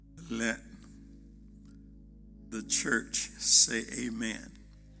Let the church say amen.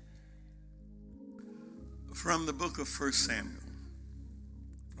 From the book of 1 Samuel,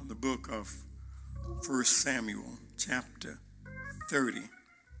 from the book of 1 Samuel, chapter 30.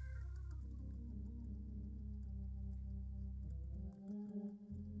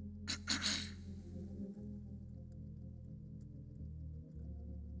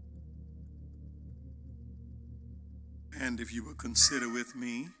 And if you will consider with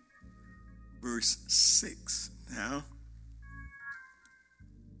me verse 6 now.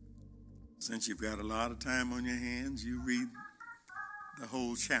 Since you've got a lot of time on your hands, you read the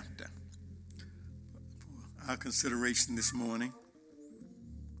whole chapter. For our consideration this morning,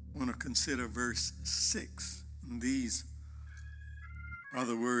 I want to consider verse 6. And these are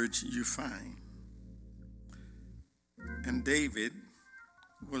the words you find. And David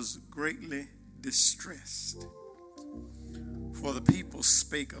was greatly distressed, for the people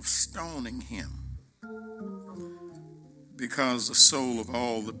spake of stoning him, because the soul of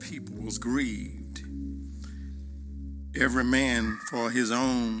all the people was grieved, every man for his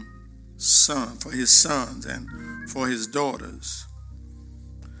own son, for his sons and for his daughters.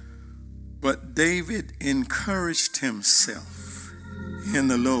 But David encouraged himself in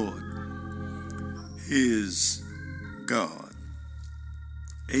the Lord, his God.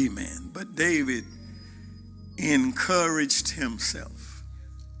 Amen. But David encouraged himself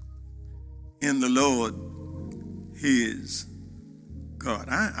in the Lord, his God.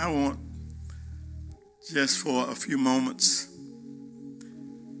 I want just for a few moments,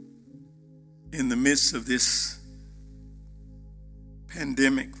 in the midst of this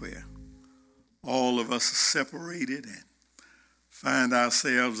pandemic where all of us are separated and find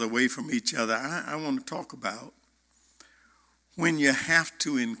ourselves away from each other, I want to talk about when you have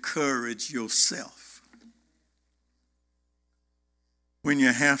to encourage yourself. When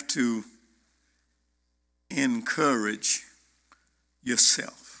you have to encourage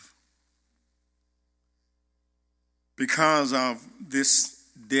yourself. Because of this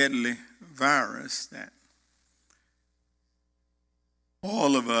deadly virus that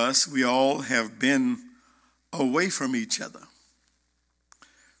all of us, we all have been away from each other.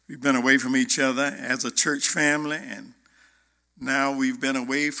 We've been away from each other as a church family, and now we've been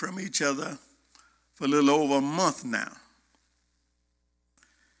away from each other for a little over a month now.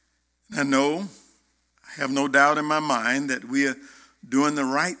 I have no doubt in my mind that we are doing the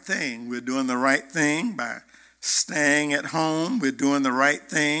right thing. We're doing the right thing by staying at home. We're doing the right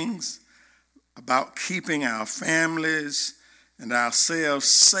things about keeping our families and ourselves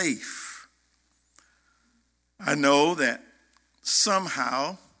safe. I know that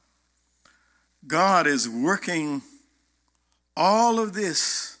somehow God is working all of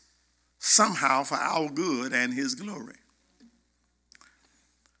this somehow for our good and his glory.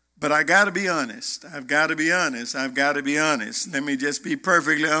 But I got to be honest. I've got to be honest. Let me just be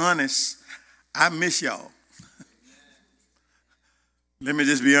perfectly honest. I miss y'all. Let me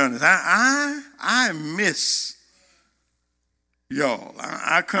just be honest. I miss y'all.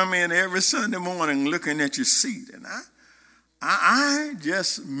 I come in every Sunday morning looking at your seat, and I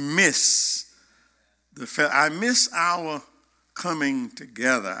just miss I miss our coming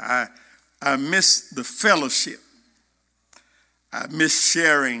together. I miss the fellowship. I miss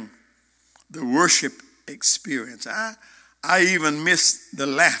sharing the worship experience. I even miss the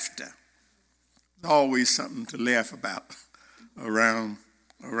laughter. There's always something to laugh about around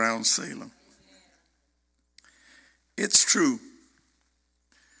Salem. It's true.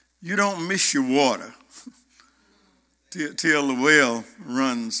 You don't miss your water till the well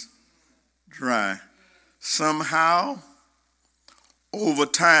runs dry. Somehow, over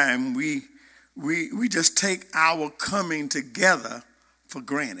time, we just take our coming together for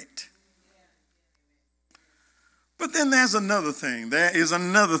granted. But then there's another thing. There is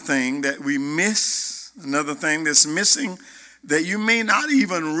another thing that we miss, another thing that's missing that you may not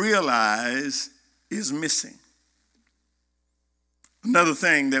even realize is missing. Another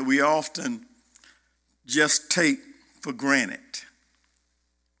thing that we often just take for granted.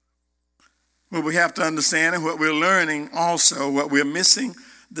 What we have to understand and what we're learning also, what we're missing,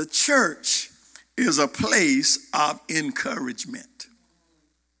 the church is a place of encouragement.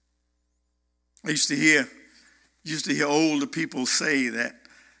 I used to hear older people say that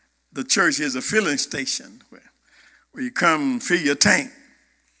the church is a filling station where you come fill your tank,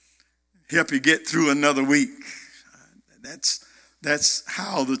 help you get through another week. That's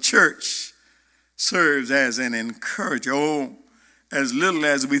how the church serves as an encourager, as little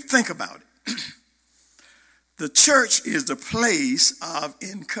as we think about it. The church is the place of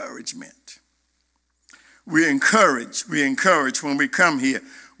encouragement. We encourage when we come here.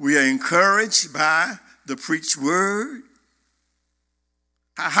 We are encouraged by the preached word.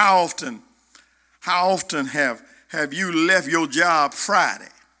 How often have you left your job Friday?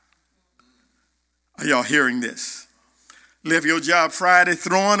 Are y'all hearing this? Left your job Friday,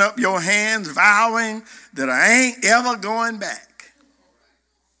 throwing up your hands, vowing that I ain't ever going back.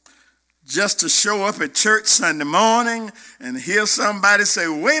 Just to show up at church Sunday morning and hear somebody say,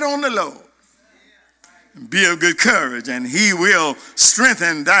 wait on the Lord. Be of good courage and he will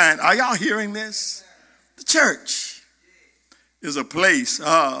strengthen thine. Are y'all hearing this? The church is a place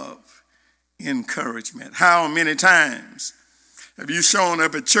of encouragement. How many times have you shown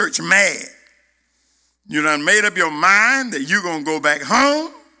up at church mad? You done made up your mind that you're going to go back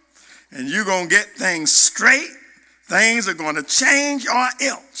home and you're going to get things straight. Things are going to change or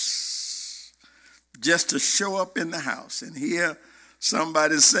else. Just to show up in the house and hear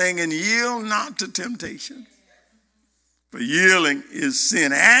somebody singing, yield not to temptation. For yielding is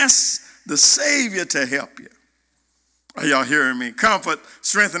sin. Ask the Savior to help you. Are y'all hearing me? Comfort,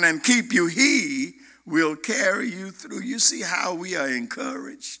 strengthen, and keep you. He will carry you through. You see how we are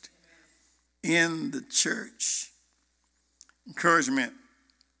encouraged in the church. Encouragement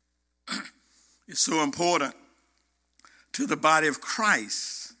is so important to the body of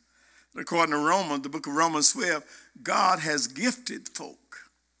Christ. According to Romans, the book of Romans 12, God has gifted folk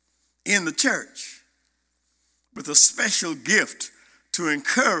in the church with a special gift to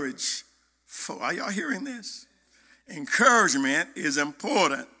encourage folk. Are y'all hearing this? Encouragement is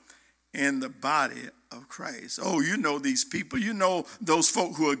important in the body of Christ. Oh, you know these people. You know those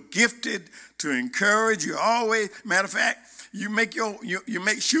folk who are gifted to encourage. You always, matter of fact, you make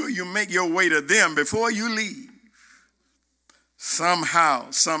sure you make your way to them before you leave. Somehow,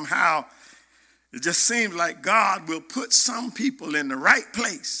 it just seems like God will put some people in the right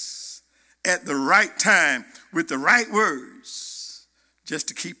place at the right time with the right words just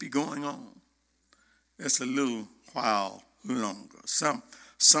to keep you going on. That's a little while longer. Some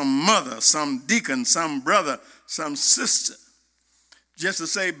mother, some deacon, some brother, some sister, just to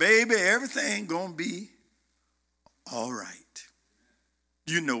say, baby, everything gonna be all right.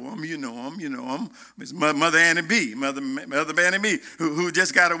 You know them. It's Mother Annie B, Mother Annie B, who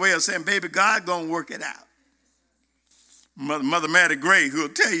just got a way of saying, baby, God gonna work it out. Mother Mattie Gray, who'll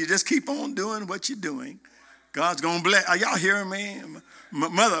tell you, just keep on doing what you're doing. God's gonna bless. Are y'all hearing me?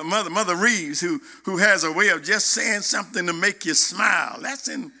 Mother Reeves, who has a way of just saying something to make you smile. That's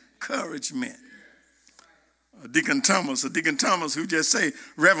encouragement. Deacon Thomas, who just say,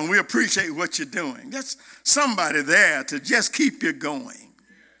 Reverend, we appreciate what you're doing. That's somebody there to just keep you going.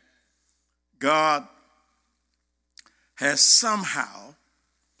 God has somehow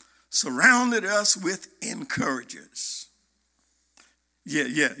surrounded us with encouragers.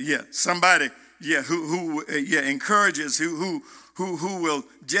 Yeah. Somebody, who encourages, who will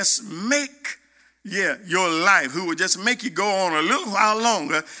just make, your life, who will just make you go on a little while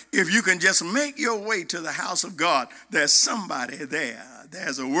longer if you can just make your way to the house of God. There's somebody there.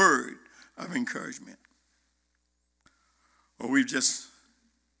 There's a word of encouragement. Or we've just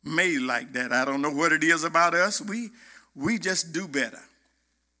made like that. I don't know what it is about us. We just do better.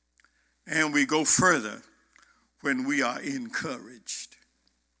 And we go further when we are encouraged.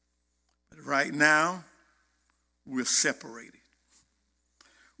 But right now, we're separated.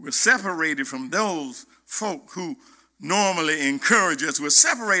 We're separated from those folk who normally encourage us. We're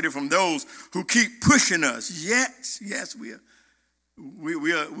separated from those who keep pushing us. Yes, we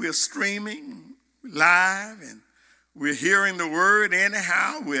are streaming live and we're hearing the word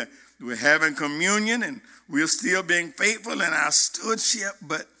anyhow. We're having communion and we're still being faithful in our stewardship,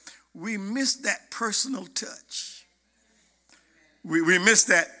 but we miss that personal touch. We miss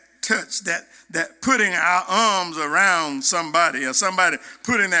that touch, that putting our arms around somebody or somebody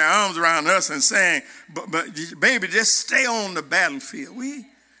putting their arms around us and saying, but baby, just stay on the battlefield. We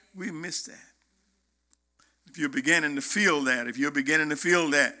miss that. If you're beginning to feel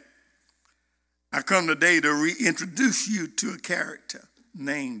that, I come today to reintroduce you to a character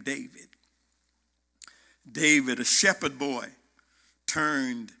named David. David, a shepherd boy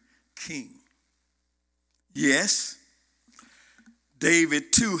turned king. Yes,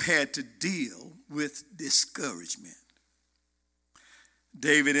 David too had to deal with discouragement.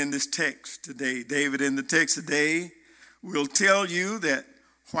 David in the text today will tell you that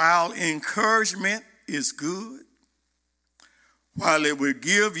while encouragement is good, while it will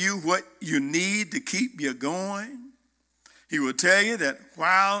give you what you need to keep you going, he will tell you that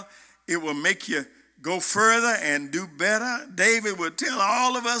while it will make you go further and do better, David will tell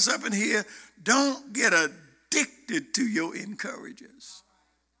all of us up in here, don't get addicted to your encouragers.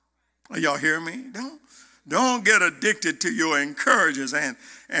 Are y'all hearing me? Don't get addicted to your encouragers.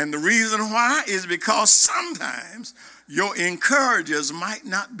 And the reason why is because sometimes your encouragers might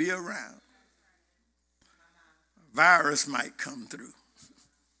not be around. A virus might come through.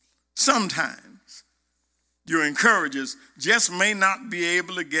 Sometimes your encouragers just may not be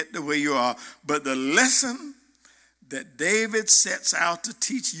able to get to where you are. But the lesson that David sets out to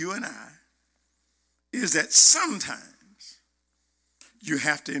teach you and I is that sometimes you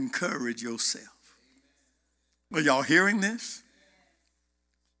have to encourage yourself. Are y'all hearing this?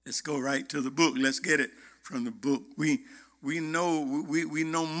 Let's go right to the book. Let's get it from the book. We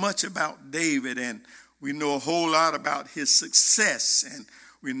know much about David, and we know a whole lot about his success, and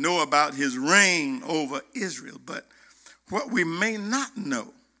we know about his reign over Israel. But what we may not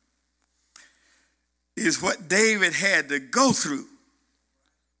know is what David had to go through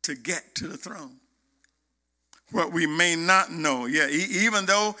to get to the throne. What we may not know, even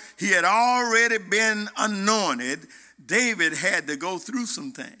though he had already been anointed, David had to go through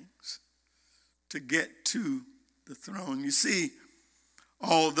some things to get to the throne. You see,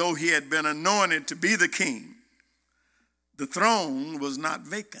 although he had been anointed to be the king, the throne was not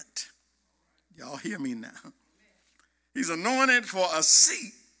vacant. Y'all hear me now? He's anointed for a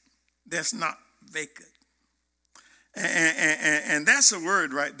seat that's not vacant. And that's a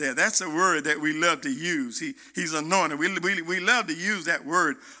word right there. That's a word that we love to use. He's anointed. We love to use that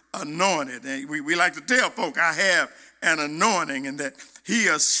word, anointed. And we like to tell folk, I have an anointing, and that he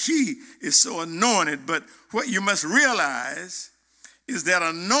or she is so anointed. But what you must realize is that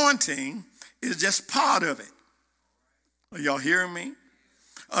anointing is just part of it. Are y'all hearing me?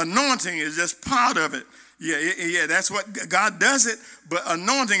 Anointing is just part of it. Yeah, that's what God does it, but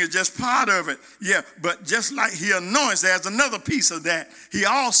anointing is just part of it. Yeah, but just like he anoints, there's another piece of that. He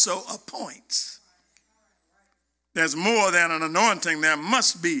also appoints. There's more than an anointing. There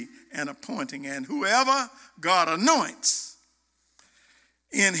must be an appointing. And whoever God anoints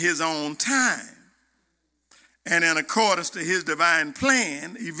in his own time and in accordance to his divine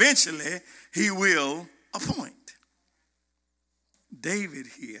plan, eventually he will appoint. David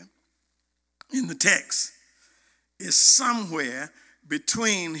here in the text is somewhere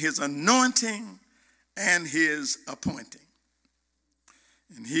between his anointing and his appointing.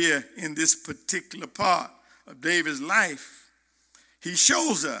 And here in this particular part of David's life, he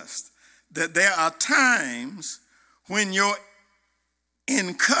shows us that there are times when your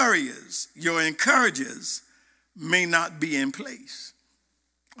encouragers may not be in place.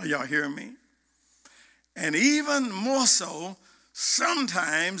 Are y'all hearing me? And even more so,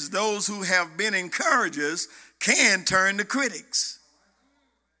 sometimes those who have been encouragers can turn to critics.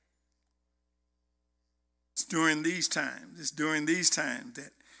 It's during these times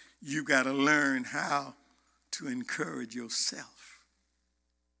that you got to learn how to encourage yourself.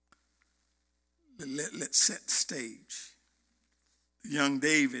 Let's set the stage. Young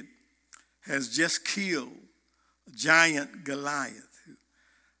David has just killed a giant Goliath, a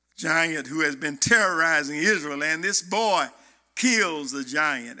giant who has been terrorizing Israel, and this boy kills the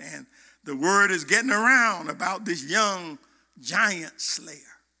giant, and the word is getting around about this young giant slayer.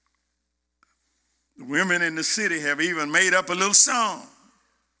 The women in the city have even made up a little song.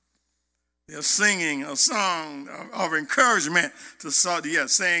 They're singing a song of encouragement to Saul,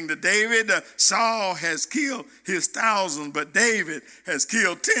 saying to David, Saul has killed his thousands, but David has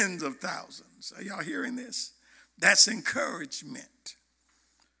killed tens of thousands. Are y'all hearing this? That's encouragement.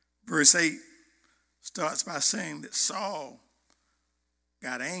 Verse 8 starts by saying that Saul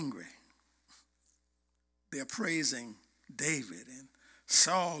got angry. They're praising David, and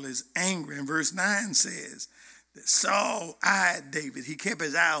Saul is angry. And verse 9 says that Saul eyed David. He kept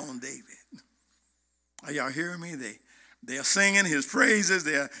his eye on David. Are y'all hearing me? They're singing his praises.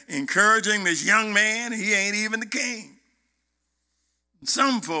 They're encouraging this young man. He ain't even the king. And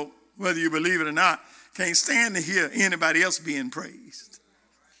some folk, whether you believe it or not, can't stand to hear anybody else being praised.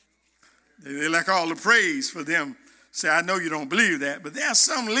 They like all the praise for them. Say, I know you don't believe that, but there are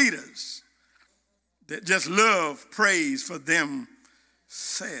some leaders that just love praise for themselves.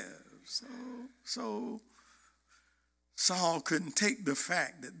 So Saul couldn't take the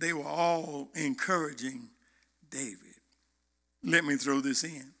fact that they were all encouraging David. Let me throw this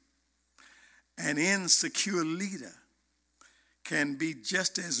in. An insecure leader can be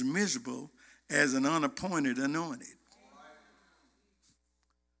just as miserable as an unappointed anointed.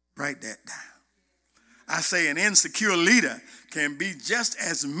 Write that down. I say an insecure leader can be just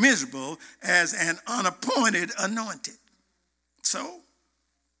as miserable as an unappointed anointed. So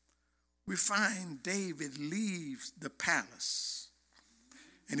we find David leaves the palace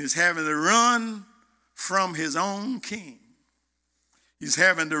and is having to run from his own king. He's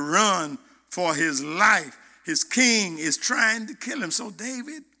having to run for his life. His king is trying to kill him. So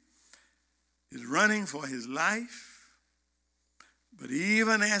David is running for his life. But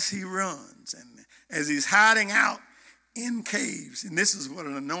even as he runs and as he's hiding out in caves, and this is what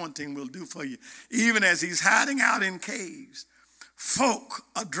an anointing will do for you, even as he's hiding out in caves, folk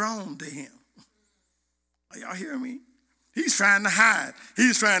are drawn to him. Are y'all hearing me? He's trying to hide.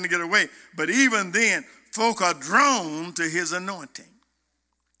 He's trying to get away. But even then, folk are drawn to his anointing.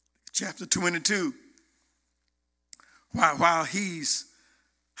 Chapter 22, while he's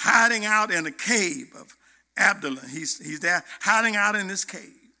hiding out in a cave of Adullam, he's there hiding out in this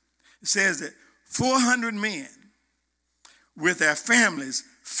cave. It says that 400 men with their families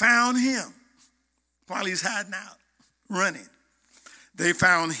found him while he's hiding out, running. They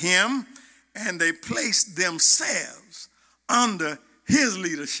found him and they placed themselves under his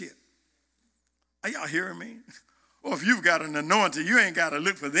leadership. Are y'all hearing me? Or if you've got an anointing, you ain't got to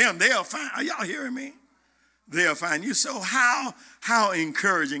look for them. They'll find. Are y'all hearing me? They'll find you. So how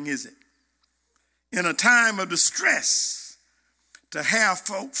encouraging is it in a time of distress to have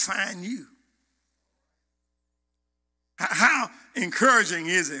folk find you? How encouraging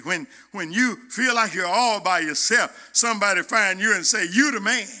is it when you feel like you're all by yourself, somebody find you and say, you the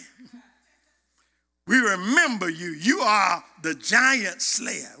man. We remember you. You are the giant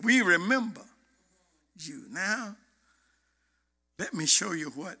slayer. We remember you. Now, let me show you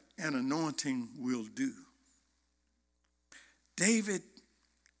what an anointing will do. David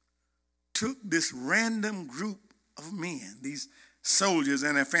took this random group of men, these soldiers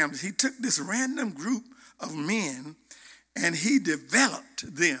and their families. He took this random group of men and he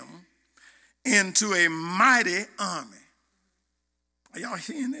developed them into a mighty army. Are y'all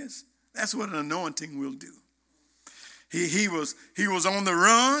hearing this? That's what an anointing will do. He was on the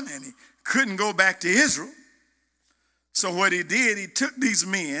run and he couldn't go back to Israel. So what he did, he took these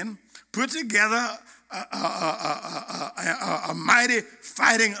men, put together a mighty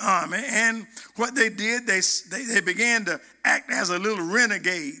fighting army, and what they did, they began to act as a little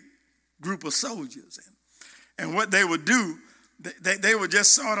renegade group of soldiers. And what they would do, they would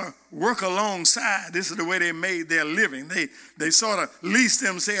just sort of work alongside. This is the way they made their living. They sort of leased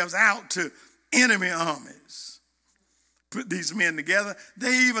themselves out to enemy armies. Put these men together.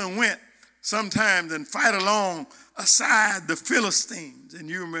 They even went sometimes and fight alongside the Philistines. And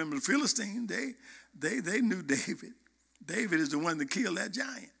you remember the Philistines, they knew David. David is the one that killed that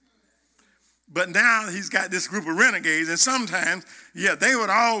giant. But now he's got this group of renegades, and sometimes, they would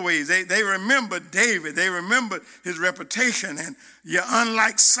always, they remembered David. They remembered his reputation, and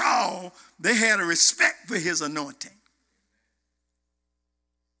unlike Saul, they had a respect for his anointing.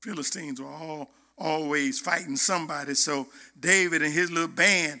 Philistines were always fighting somebody, so David and his little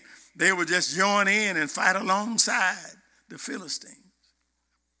band, they would just join in and fight alongside the Philistines.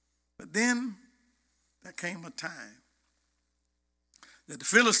 But then there came a time that the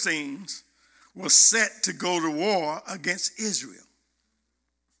Philistines was set to go to war against Israel.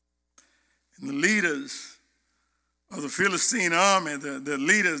 And the leaders of the Philistine army, the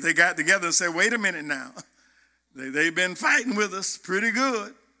leaders, they got together and said, wait a minute now. They've been fighting with us pretty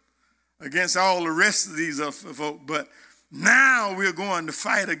good against all the rest of these folk, but now we're going to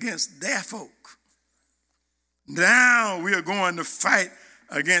fight against their folk. Now we are going to fight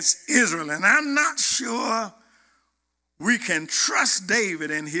against Israel. And I'm not sure we can trust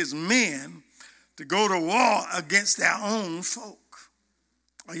David and his men to go to war against their own folk.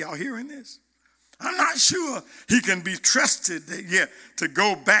 Are y'all hearing this? I'm not sure he can be trusted to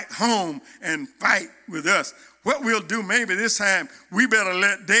go back home and fight with us. What we'll do maybe this time, we better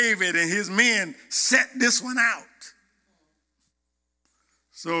let David and his men set this one out.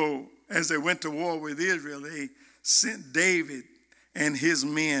 So as they went to war with Israel, they sent David and his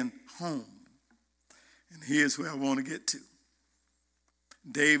men home. And here's where I want to get to.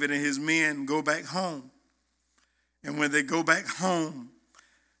 David and his men go back home. And when they go back home,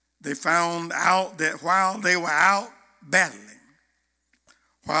 they found out that while they were out battling,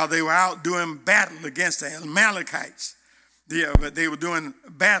 while they were out doing battle against the Amalekites, but they were doing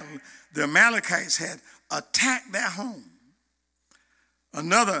battle, the Amalekites had attacked their home.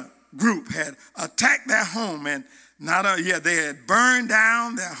 Another group had attacked their home, and they had burned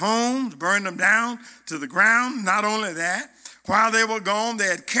down their homes, burned them down to the ground. Not only that, while they were gone, they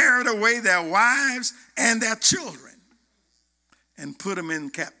had carried away their wives and their children and put them in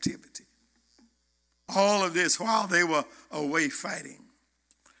captivity. All of this while they were away fighting.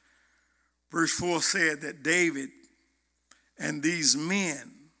 Verse 4 said that David and these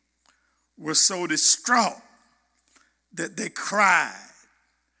men were so distraught that they cried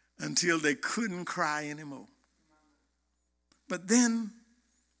until they couldn't cry anymore. But then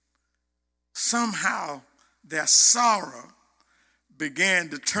somehow their sorrow began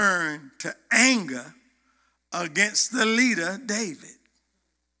to turn to anger against the leader, David.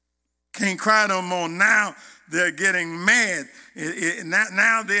 Can't cry no more. Now they're getting mad.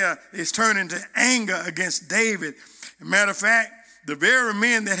 Now it's turning to anger against David. Matter of fact, the very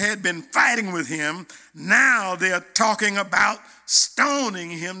men that had been fighting with him, now they're talking about stoning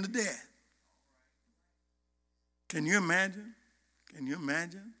him to death. Can you imagine? Can you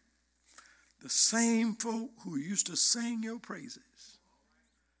imagine? The same folk who used to sing your praises,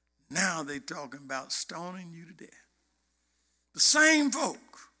 now they're talking about stoning you to death. The same folk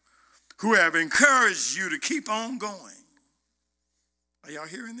who have encouraged you to keep on going. Are y'all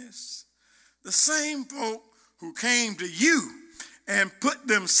hearing this? The same folk who came to you and put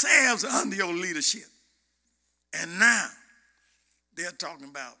themselves under your leadership. And now they're talking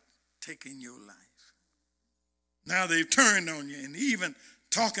about taking your life. Now they've turned on you and even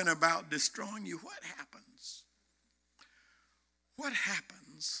talking about destroying you. What happens? What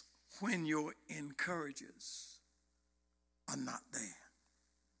happens when your encouragers are not there?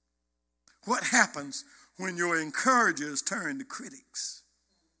 What happens when your encouragers turn to critics?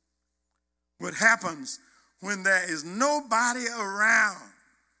 What happens when there is nobody around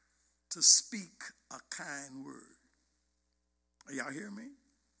to speak a kind word? Are y'all hearing me?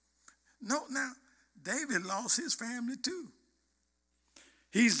 No, now, David lost his family too.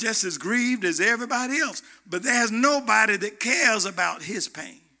 He's just as grieved as everybody else, but there's nobody that cares about his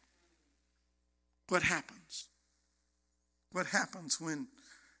pain. What happens? What happens when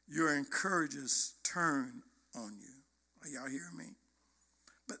your encouragers turn on you? Are y'all hearing me?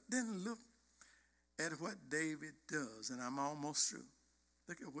 But then look at what David does, and I'm almost through.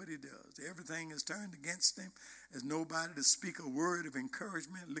 Look at what he does. Everything is turned against him. There's nobody to speak a word of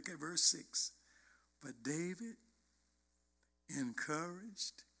encouragement. Look at verse 6. But David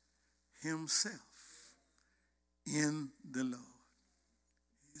encouraged himself in the Lord.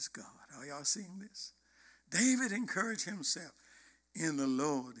 He's God. Are y'all seeing this? David encouraged himself in the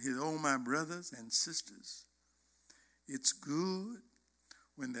Lord. Oh, my brothers and sisters, it's good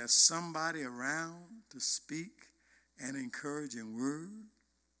when there's somebody around to speak an encouraging word.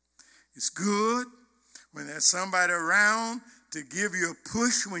 It's good when there's somebody around to give you a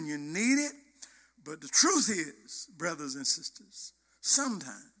push when you need it. But the truth is, brothers and sisters,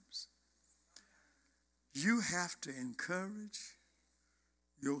 sometimes you have to encourage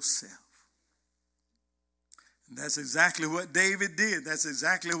yourself. And that's exactly what David did. That's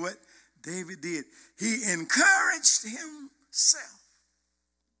exactly what David did. He encouraged himself.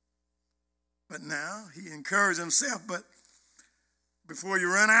 But now he encouraged himself. But before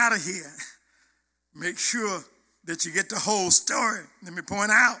you run out of here, make sure that you get the whole story. Let me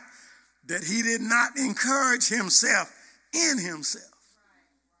point out that he did not encourage himself in himself.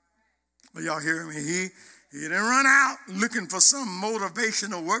 But y'all hear me? He didn't run out looking for some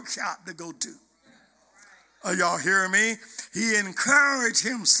motivational workshop to go to. Are y'all hearing me? He encouraged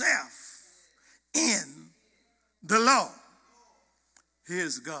himself in the Lord,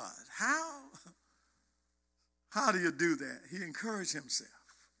 his God. How do you do that? He encouraged himself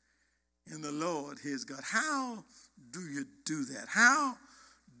in the Lord, his God. How do you do that? How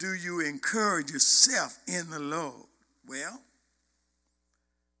do you encourage yourself in the Lord? Well,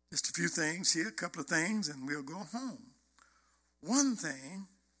 just a few things here, a couple of things, and we'll go home. One thing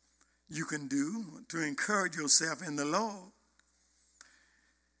you can do to encourage yourself in the Lord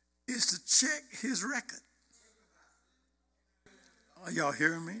is to check his record. Are y'all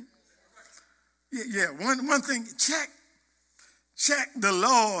hearing me? Yeah. One thing, check the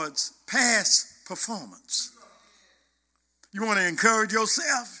Lord's past performance. You want to encourage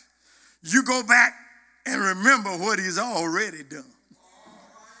yourself? You go back and remember what he's already done.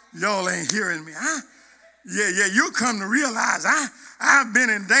 Y'all ain't hearing me. You'll come to realize I've been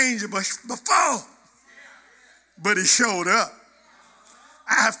in danger before, but he showed up.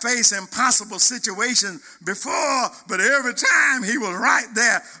 I have faced impossible situations before, but every time he was right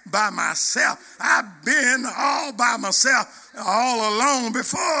there by myself. I've been all by myself, all alone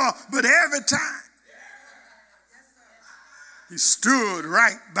before, but every time he stood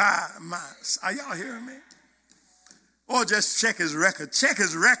right by my side. Are y'all hearing me? Or just check his record. Check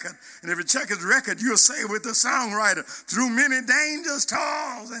his record. And if you check his record, you'll say with the songwriter, through many dangers,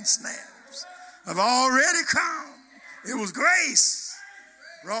 toils, and snares, I've already come. It was grace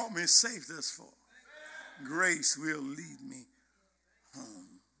brought me safe thus far. Grace will lead me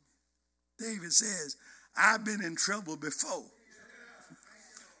home. David says, I've been in trouble before.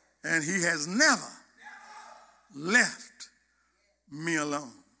 And he has never left me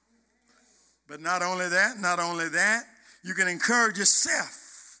alone. But not only that, you can encourage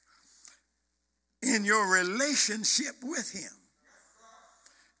yourself in your relationship with him.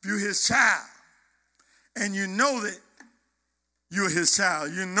 If you're his child and you know that you're his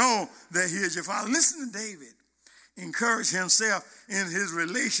child, you know that he is your father. Listen to David encourage himself in his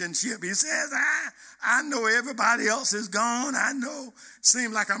relationship. He says, I know everybody else is gone. I know,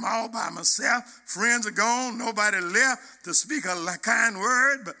 seems like I'm all by myself. Friends are gone. Nobody left to speak a kind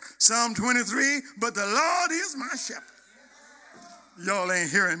word. But Psalm 23, but the Lord is my shepherd. Y'all ain't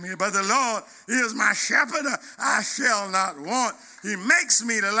hearing me. But the Lord is my shepherd. I shall not want. He makes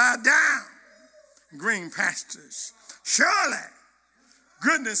me to lie down in green pastures. Surely,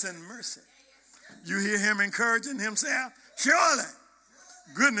 goodness and mercy. You hear him encouraging himself? Surely,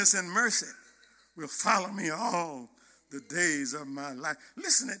 goodness and mercy will follow me all the days of my life.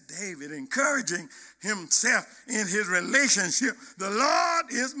 Listen to David encouraging himself in his relationship. The Lord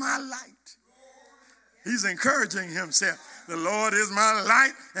is my light. He's encouraging himself. The Lord is my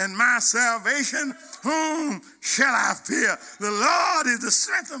light and my salvation. Whom shall I fear? The Lord is the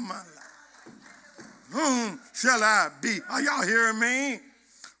strength of my life. Whom shall I be? Are y'all hearing me?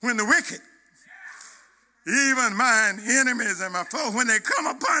 When the wicked, even mine enemies and my foes, when they come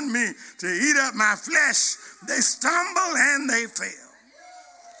upon me to eat up my flesh, they stumble and they fail.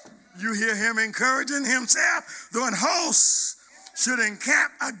 You hear him encouraging himself. Though an host should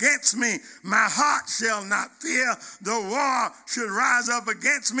encamp against me, my heart shall not fear. The war should rise up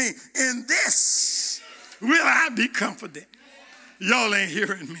against me. In this will I be comforted. Y'all ain't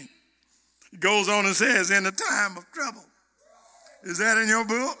hearing me. He goes on and says, in the time of trouble. Is that in your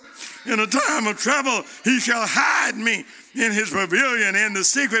book? In a time of trouble, he shall hide me in his pavilion. In the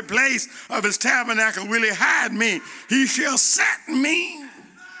secret place of his tabernacle will he hide me. He shall set me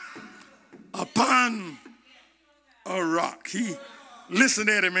upon a rock. He listened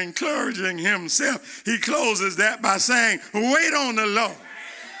at him, encouraging himself. He closes that by saying, wait on the Lord.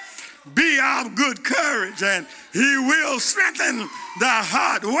 Be of good courage, and he will strengthen thy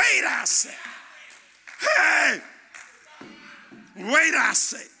heart. Wait, I say. Hey! Wait, I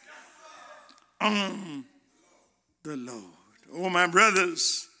say, on the Lord. Oh, my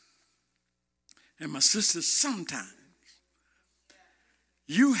brothers and my sisters, sometimes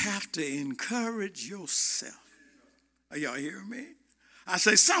you have to encourage yourself. Are y'all hearing me? I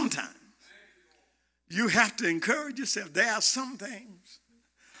say sometimes you have to encourage yourself. There are some things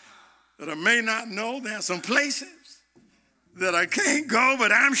that I may not know. There are some places that I can't go,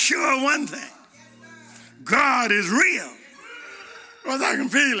 but I'm sure one thing. God is real. Because I can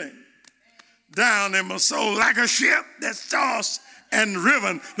feel it down in my soul like a ship that's tossed and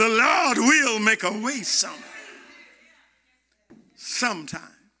driven. The Lord will make a way sometimes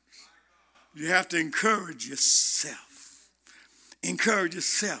you have to encourage yourself. Encourage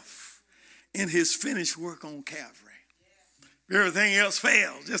yourself in his finished work on Calvary. If everything else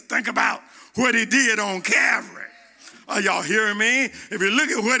fails, just think about what he did on Calvary. Are y'all hearing me? If you look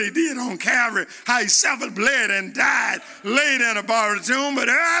at what he did on Calvary, how he suffered, bled, and died, laid in a borrowed tomb, but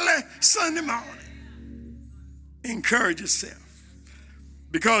early Sunday morning, encourage yourself.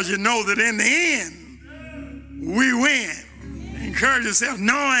 Because you know that in the end, we win. Encourage yourself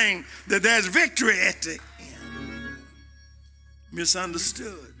knowing that there's victory at the end.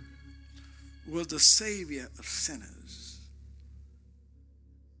 Misunderstood was the Savior of sinners.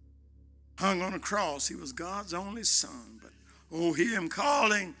 Hung on a cross, he was God's only son. But oh, hear him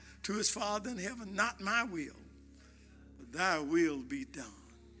calling to his Father in heaven, not my will, but thy will be done.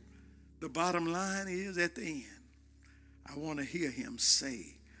 The bottom line is at the end, I want to hear him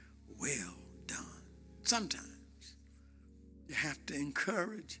say, well done. Sometimes you have to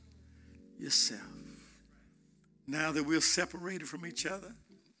encourage yourself. Now that we're separated from each other,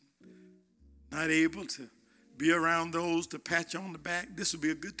 not able to be around those to pat you on the back, this would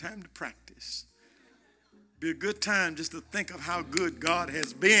be a good time to practice. Be a good time just to think of how good God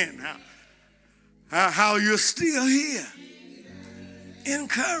has been, how you're still here.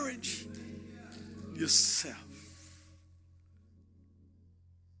 Encourage yourself.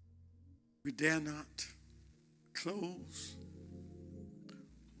 We dare not close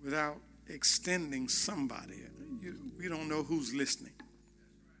without extending somebody. We don't know who's listening.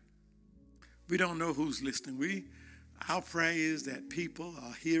 We don't know who's listening. Our prayer is that people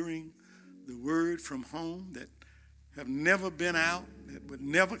are hearing the word from home that have never been out, that would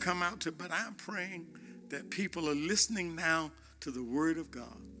never come out to, but I'm praying that people are listening now to the word of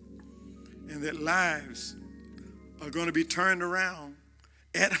God and that lives are going to be turned around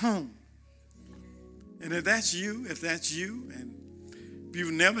at home. And if that's you, and if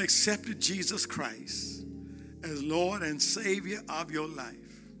you've never accepted Jesus Christ as Lord and Savior of your life,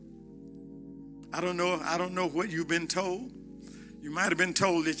 I don't know what you've been told. You might have been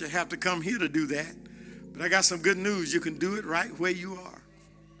told that you have to come here to do that. But I got some good news. You can do it right where you are.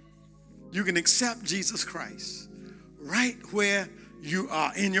 You can accept Jesus Christ right where you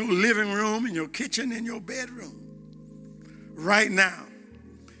are, in your living room, in your kitchen, in your bedroom. Right now,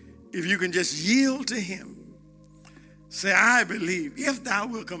 if you can just yield to him, say, I believe, if thou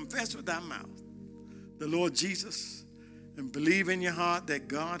wilt confess with thy mouth the Lord Jesus and believe in your heart that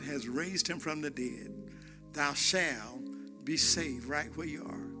God has raised him from the dead, thou shalt be saved right where you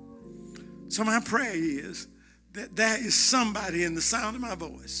are. So my prayer is that there is somebody in the sound of my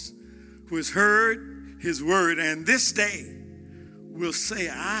voice who has heard his word and this day will say,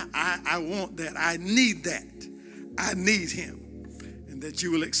 I want that. I need that. I need him. And that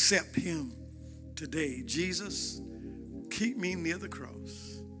you will accept him today. Jesus, keep me near the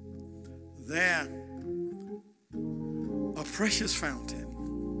cross. There, a precious fountain.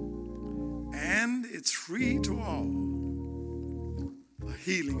 And it's free to all. A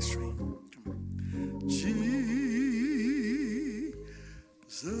healing stream. Jesus,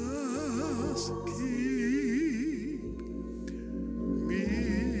 keep me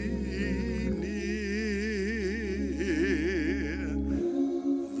near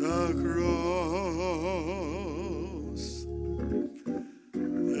the cross.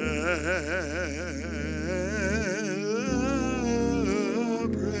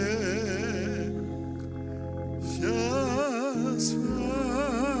 Precious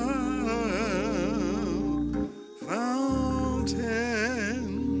fountain,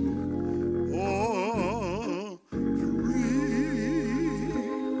 oh, free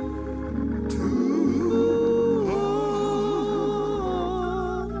to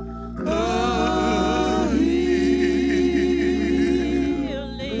all, a healing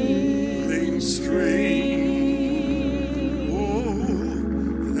stream,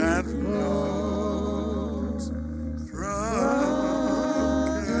 oh, that flows from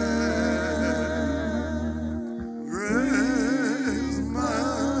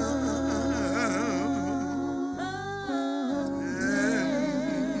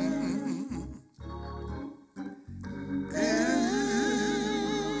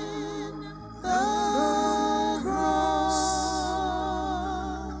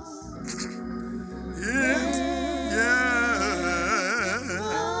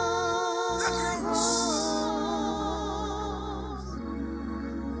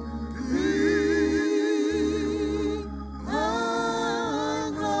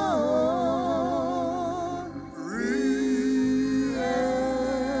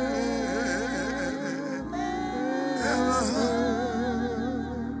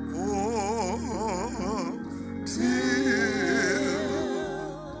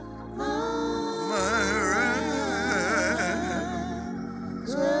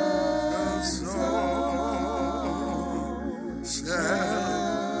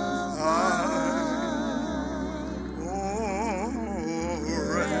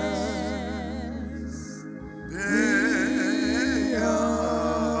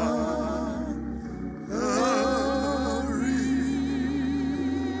Calvary's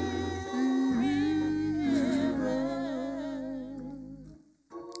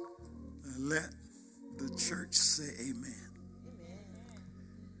Let the church say amen.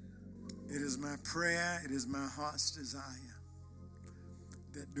 It is my prayer, it is my heart's desire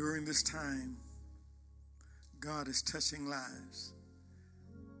that during this time, God is touching lives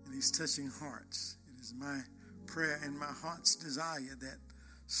and he's touching hearts. It is my prayer and my heart's desire that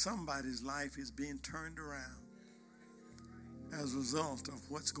somebody's life is being turned around as a result of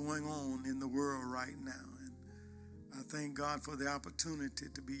what's going on in the world right now. And I thank God for the opportunity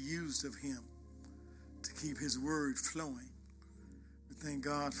to be used of him to keep his word flowing. We thank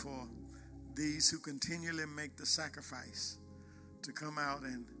God for these who continually make the sacrifice to come out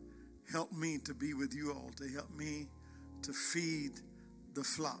and help me to be with you all, to help me to feed the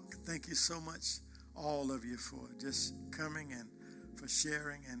flock. Thank you so much, all of you, for just coming and for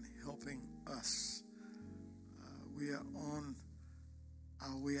sharing and helping us. We are on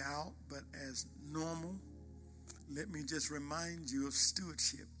our way out, but as normal, let me just remind you of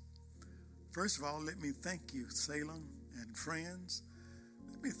stewardship. First of all, let me thank you, Salem and friends.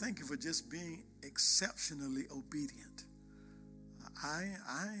 Let me thank you for just being exceptionally obedient. I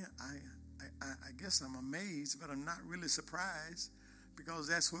guess I'm amazed, but I'm not really surprised because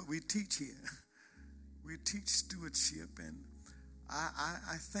that's what we teach here. We teach stewardship, and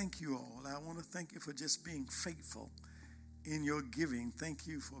I thank you all. I want to thank you for just being faithful in your giving. Thank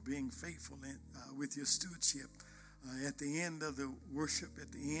you for being faithful with your stewardship. At the end of the worship,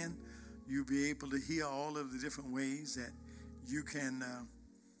 at the end, you'll be able to hear all of the different ways that you can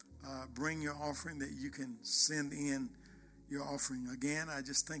bring your offering, that you can send in your offering. Again, I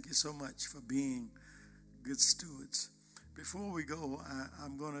just thank you so much for being good stewards. Before we go,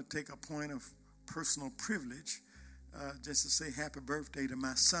 I'm going to take a point of personal privilege just to say happy birthday to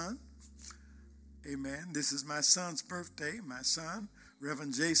my son. Amen. This is my son's birthday. My son,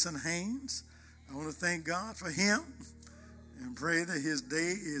 Reverend Jason Haynes. I want to thank God for him and pray that his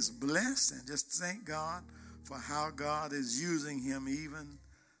day is blessed, and just thank God for how God is using him even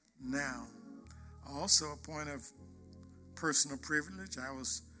now. Also, a point of personal privilege. I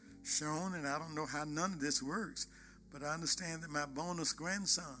was shown, and I don't know how none of this works, but I understand that my bonus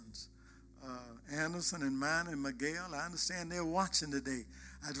grandsons, Anderson and mine and Miguel, I understand they're watching today.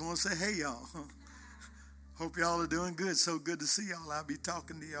 I just want to say, hey, y'all. Hope y'all are doing good. So good to see y'all. I'll be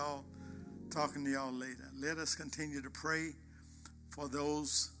talking to y'all later. Let us continue to pray for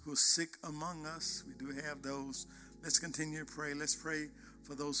those who are sick among us. We do have those. Let's continue to pray. Let's pray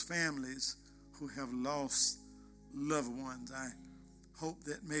for those families who have lost loved ones. I hope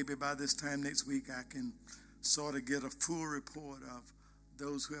that maybe by this time next week I can sort of get a full report of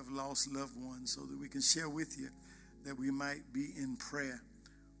those who have lost loved ones so that we can share with you that we might be in prayer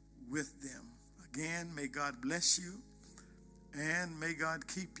with them. Again, may God bless you and may God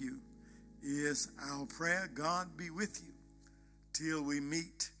keep you is our prayer. God be with you till we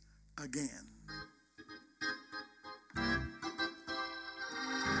meet again.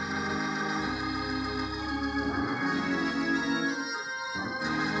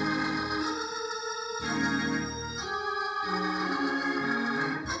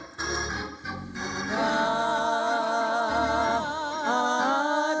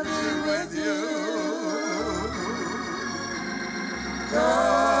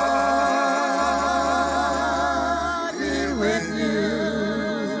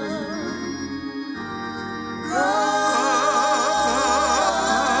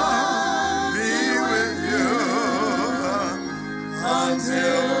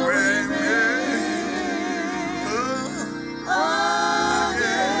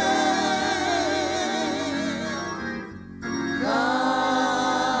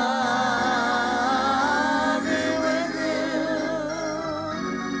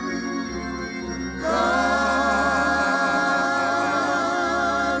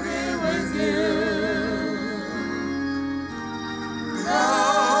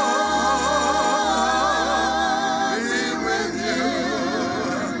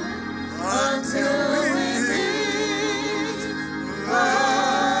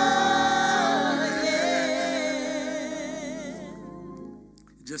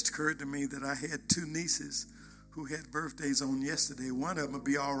 To me that I had two nieces who had birthdays on yesterday. One of them will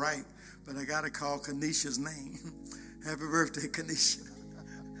be all right, but I got to call Kanisha's name. Happy birthday, Kanisha.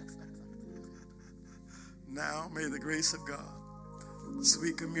 Now may the grace of God,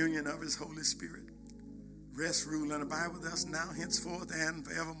 sweet communion of his Holy Spirit, rest, rule, and abide with us now, henceforth, and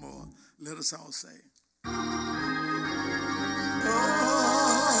forevermore. Let us all say,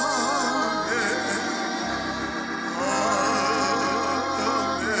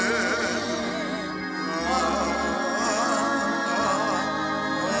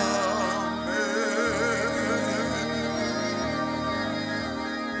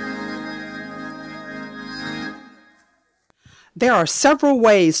 There are several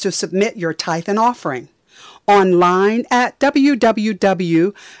ways to submit your tithe and offering. Online at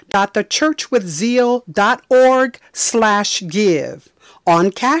www.thechurchwithzeal.org/give.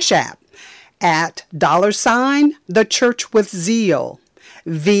 On Cash App at $thechurchwithzeal.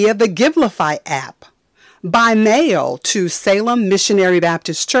 Via the Givelify app. By mail to Salem Missionary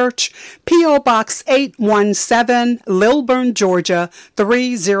Baptist Church, P.O. Box 817, Lilburn, Georgia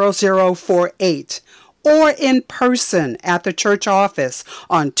 30048. Or in person at the church office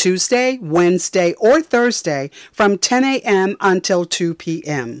on Tuesday, Wednesday, or Thursday from 10 a.m. until 2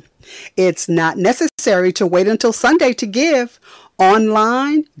 p.m. It's not necessary to wait until Sunday to give.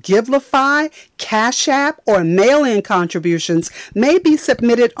 Online, Givelify, Cash App, or mail-in contributions may be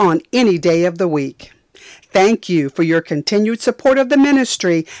submitted on any day of the week. Thank you for your continued support of the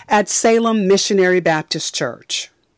ministry at Salem Missionary Baptist Church.